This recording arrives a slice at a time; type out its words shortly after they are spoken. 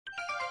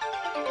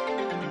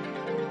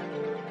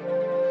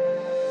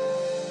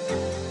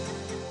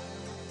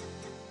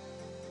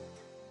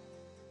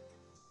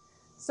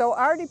So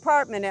our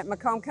department at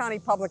Macomb County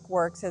Public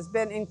Works has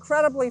been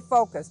incredibly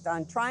focused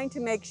on trying to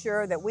make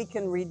sure that we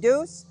can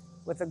reduce,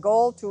 with a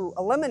goal to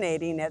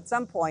eliminating at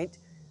some point,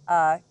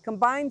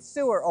 combined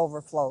sewer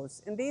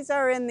overflows. And these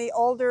are in the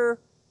older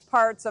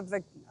parts of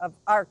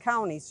our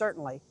county,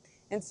 certainly.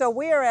 And so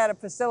we are at a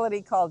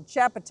facility called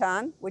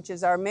Chapaton, which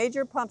is our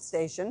major pump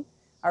station,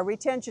 our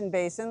retention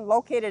basin,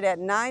 located at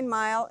 9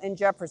 Mile and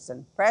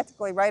Jefferson,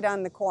 practically right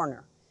on the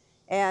corner.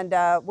 And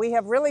we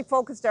have really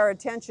focused our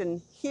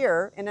attention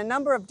here in a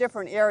number of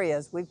different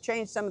areas. We've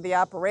changed some of the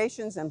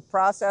operations and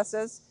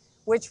processes,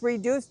 which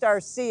reduced our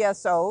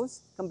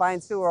CSOs,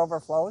 combined sewer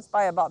overflows,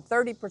 by about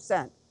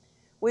 30%.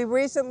 We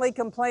recently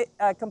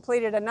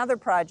completed another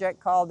project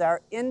called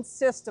our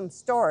in-system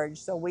storage.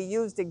 So we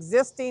used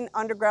existing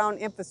underground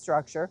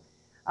infrastructure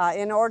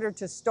in order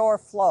to store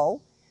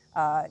flow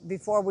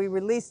before we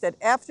released it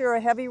after a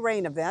heavy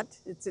rain event.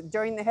 It's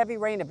during the heavy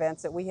rain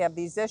events that we have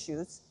these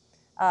issues.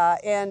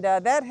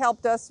 That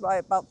helped us by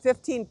about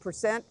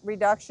 15%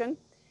 reduction.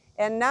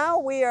 And now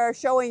we are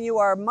showing you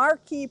our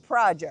marquee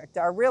project,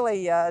 our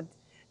really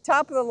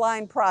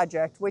top-of-the-line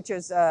project, which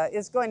is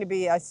going to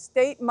be a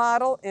state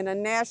model and a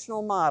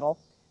national model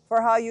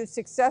for how you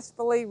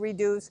successfully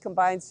reduce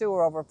combined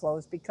sewer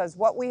overflows, because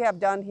what we have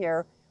done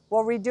here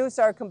will reduce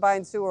our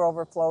combined sewer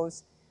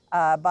overflows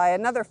by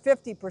another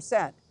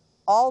 50%.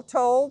 All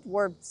told,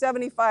 we're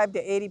 75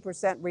 to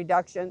 80%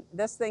 reduction.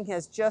 This thing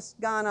has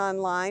just gone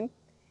online.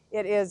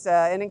 It is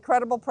an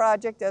incredible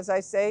project, as I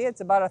say.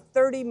 It's about a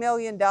 $30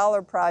 million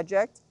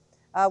project,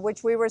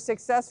 which we were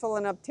successful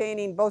in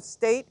obtaining both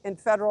state and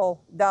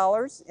federal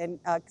dollars and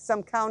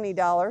some county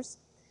dollars.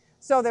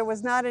 So there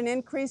was not an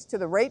increase to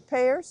the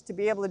ratepayers to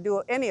be able to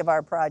do any of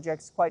our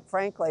projects, quite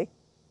frankly.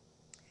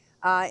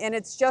 And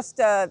it's just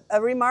a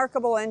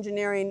remarkable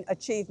engineering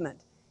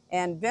achievement.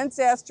 And Vince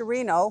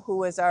Astorino,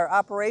 who is our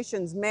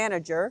operations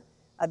manager,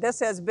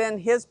 this has been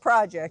his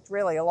project,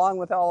 really, along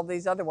with all of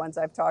these other ones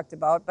I've talked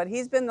about, but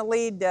he's been the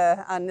lead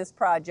on this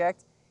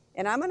project.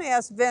 And I'm going to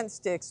ask Vince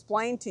to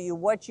explain to you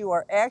what you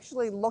are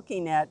actually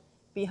looking at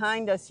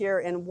behind us here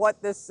and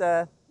what this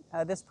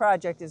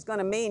project is going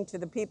to mean to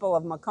the people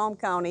of Macomb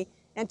County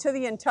and to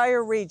the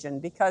entire region,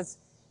 because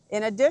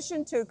in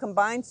addition to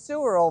combined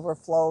sewer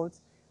overflows,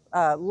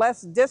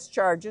 less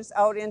discharges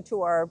out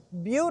into our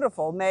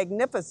beautiful,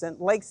 magnificent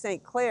Lake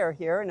St. Clair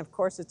here, and of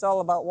course it's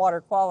all about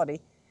water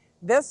quality.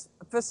 This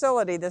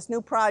facility, this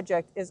new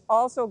project, is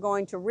also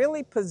going to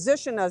really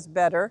position us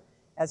better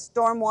as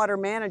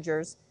stormwater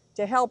managers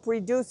to help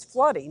reduce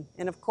flooding.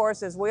 And of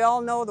course, as we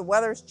all know, the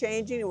weather's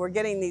changing and we're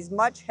getting these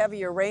much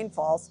heavier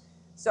rainfalls.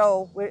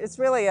 So it's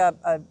really a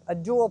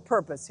dual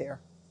purpose here.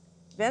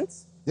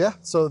 Vince? Yeah,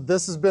 so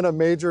this has been a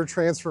major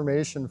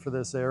transformation for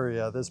this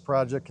area. This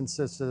project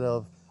consisted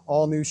of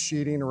all new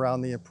sheeting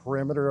around the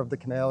perimeter of the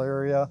canal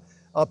area,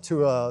 up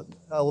to an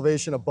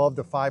elevation above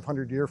the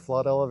 500-year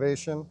flood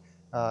elevation,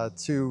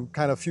 to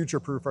kind of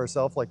future-proof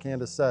ourselves, like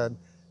Candice said,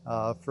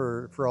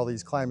 for all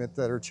these climates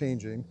that are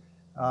changing.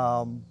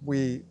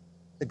 We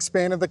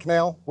expanded the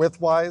canal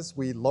width-wise.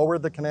 We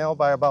lowered the canal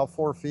by about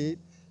 4 feet,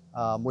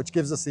 which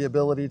gives us the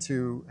ability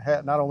to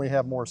not only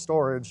have more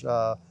storage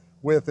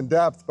width and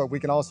depth, but we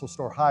can also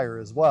store higher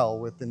as well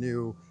with the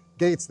new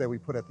gates that we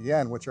put at the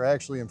end, which are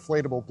actually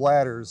inflatable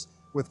bladders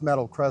with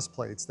metal crest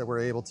plates that we're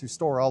able to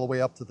store all the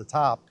way up to the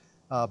top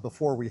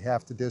before we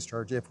have to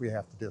discharge, if we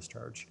have to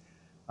discharge.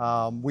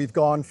 We've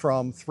gone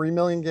from 3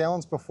 million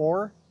gallons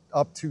before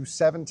up to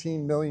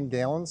 17 million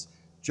gallons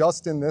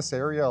just in this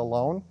area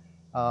alone,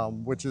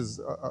 which is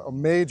a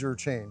major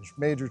change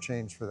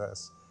for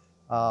this.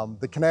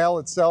 The canal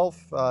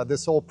itself,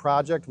 this whole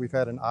project, we've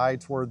had an eye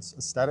towards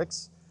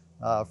aesthetics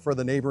for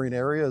the neighboring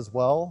area as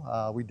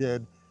well. We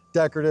did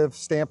decorative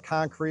stamped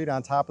concrete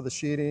on top of the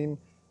sheeting,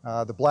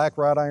 the black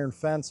wrought iron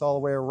fence all the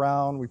way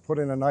around. We put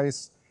in a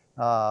nice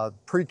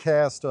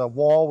precast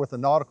wall with a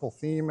nautical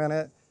theme in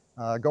it,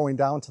 going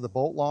down to the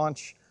boat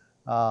launch.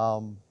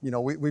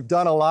 We've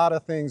done a lot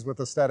of things with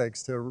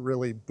aesthetics to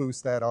really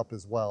boost that up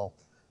as well.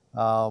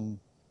 Along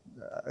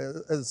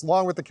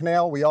with the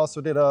canal, we also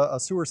did a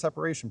sewer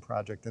separation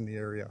project in the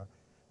area.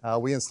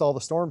 We installed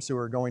a storm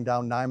sewer going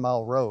down 9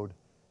 Mile Road.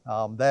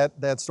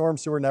 That storm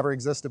sewer never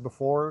existed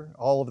before.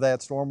 All of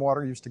that storm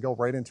water used to go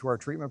right into our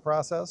treatment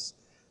process.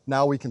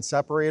 Now we can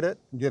separate it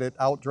and get it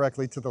out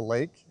directly to the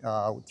lake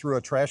through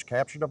a trash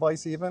capture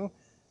device even,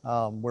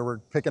 where we're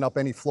picking up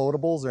any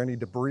floatables or any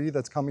debris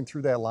that's coming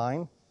through that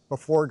line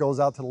before it goes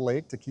out to the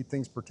lake to keep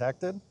things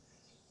protected.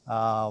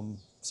 And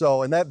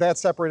that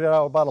separated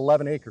out about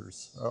 11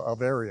 acres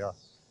of area.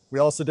 We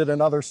also did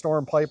another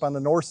storm pipe on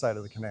the north side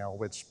of the canal,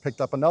 which picked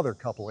up another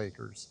couple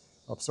acres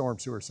of storm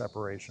sewer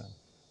separation.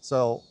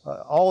 So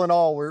all in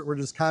all, we're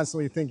just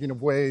constantly thinking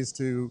of ways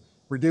to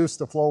reduce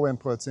the flow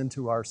inputs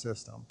into our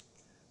system.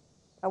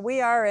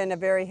 We are in a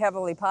very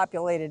heavily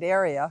populated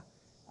area.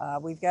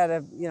 We've got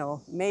a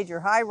major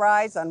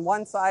high-rise on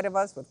one side of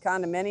us with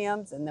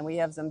condominiums, and then we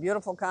have some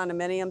beautiful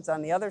condominiums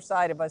on the other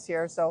side of us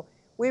here. So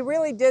we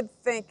really did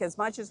think as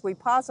much as we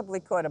possibly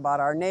could about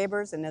our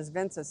neighbors, and as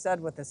Vince has said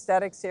with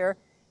aesthetics here,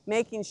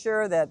 making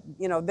sure that,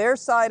 you know, their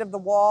side of the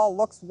wall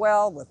looks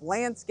well with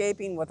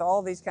landscaping, with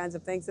all these kinds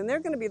of things. And they're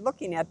going to be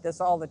looking at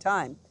this all the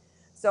time.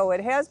 So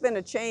it has been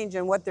a change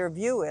in what their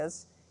view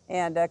is.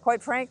 And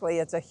quite frankly,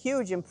 it's a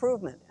huge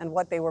improvement in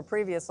what they were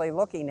previously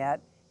looking at.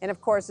 And of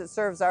course, it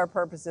serves our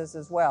purposes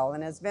as well.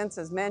 And as Vince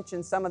has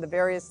mentioned, some of the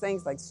various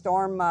things like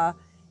storm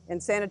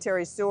and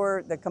sanitary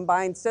sewer, the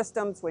combined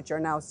systems, which are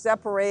now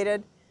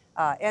separated.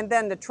 And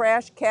then the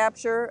trash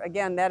capture,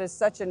 again, that is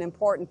such an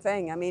important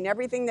thing. I mean,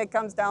 everything that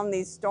comes down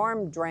these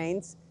storm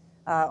drains,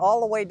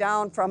 all the way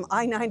down from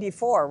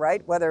I-94,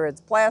 right? Whether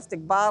it's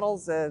plastic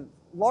bottles,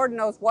 Lord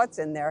knows what's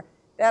in there,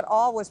 that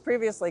all was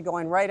previously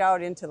going right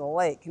out into the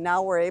lake.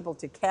 Now we're able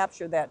to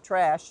capture that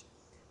trash,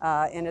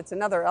 and it's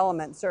another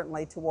element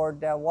certainly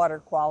toward water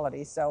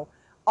quality. So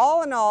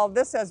all in all,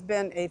 this has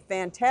been a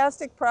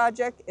fantastic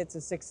project. It's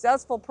a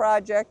successful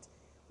project.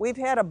 We've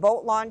had a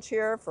boat launch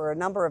here for a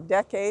number of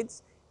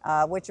decades,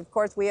 which of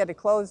course we had to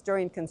close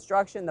during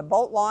construction. The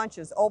boat launch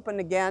is open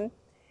again,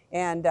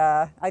 and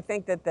I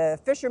think that the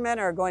fishermen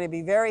are going to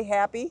be very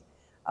happy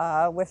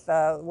with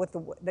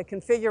the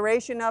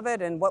configuration of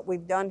it and what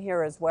we've done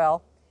here as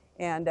well.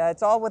 And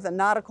it's all with a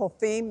nautical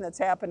theme that's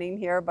happening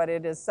here, but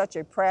it is such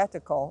a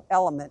practical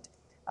element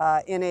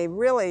in a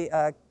really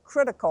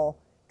critical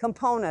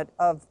component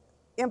of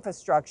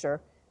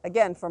infrastructure,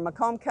 again, for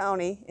Macomb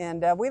County.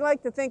 And we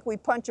like to think we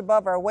punch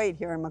above our weight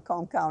here in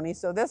Macomb County.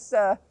 So this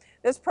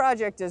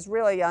project is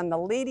really on the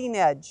leading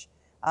edge.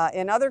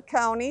 In other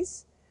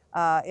counties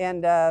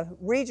and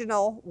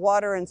regional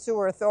water and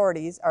sewer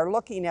authorities are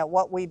looking at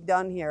what we've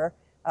done here,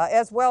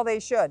 as well they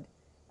should.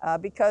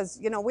 Because,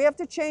 you know, we have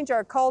to change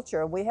our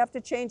culture. We have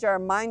to change our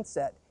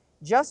mindset.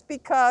 Just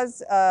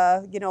because,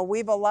 you know,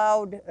 we've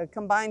allowed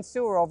combined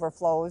sewer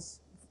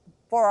overflows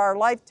for our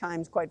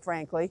lifetimes, quite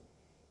frankly,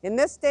 in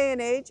this day and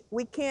age,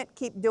 we can't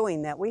keep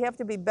doing that. We have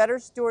to be better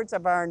stewards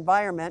of our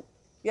environment.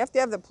 You have to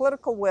have the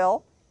political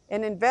will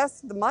and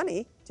invest the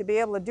money to be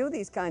able to do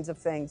these kinds of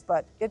things.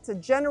 But it's a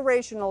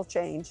generational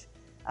change,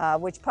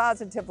 which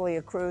positively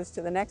accrues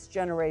to the next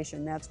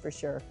generation, that's for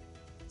sure.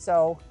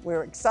 So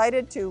we're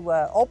excited to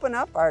open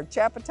up our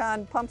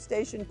Chapaton Pump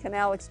Station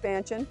Canal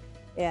expansion,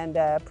 and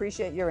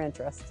appreciate your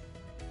interest.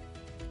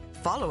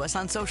 Follow us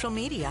on social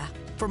media.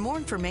 For more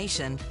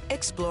information,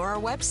 explore our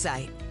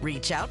website,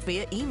 reach out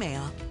via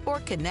email, or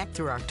connect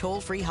through our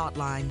toll-free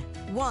hotline,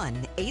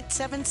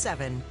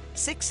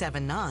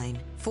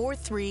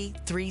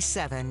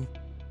 1-877-679-4337.